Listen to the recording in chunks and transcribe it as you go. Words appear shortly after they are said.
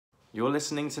You're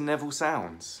listening to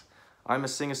NevilleSounds. I'm a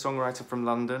singer-songwriter from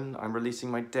London. I'm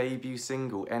releasing my debut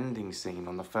single, Ending Scene,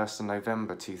 on the 1st of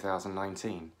November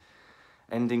 2019.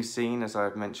 Ending Scene, as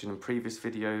I've mentioned in previous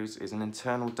videos, is an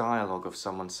internal dialogue of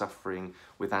someone suffering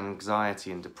with anxiety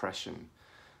and depression.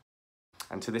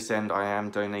 And to this end, I am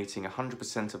donating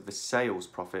 100% of the sales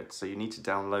profit, so you need to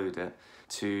download it,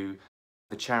 to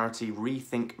the charity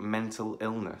Rethink Mental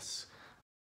Illness.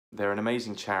 They're an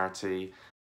amazing charity.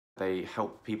 They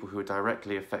help people who are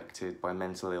directly affected by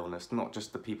mental illness, not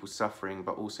just the people suffering,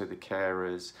 but also the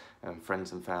carers,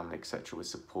 friends and family, etc., with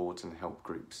support and help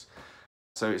groups.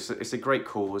 So it's a great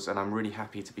cause, and I'm really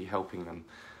happy to be helping them.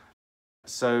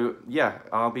 So yeah,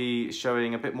 I'll be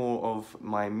showing a bit more of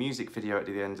my music video at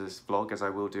the end of this vlog, as I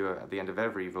will do at the end of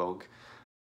every vlog.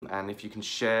 And if you can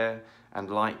share and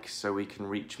like, so we can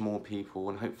reach more people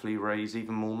and hopefully raise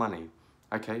even more money.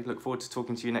 Okay, look forward to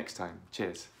talking to you next time.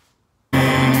 Cheers.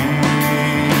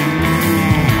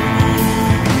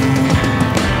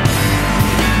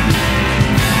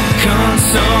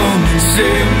 Come,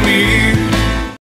 save me.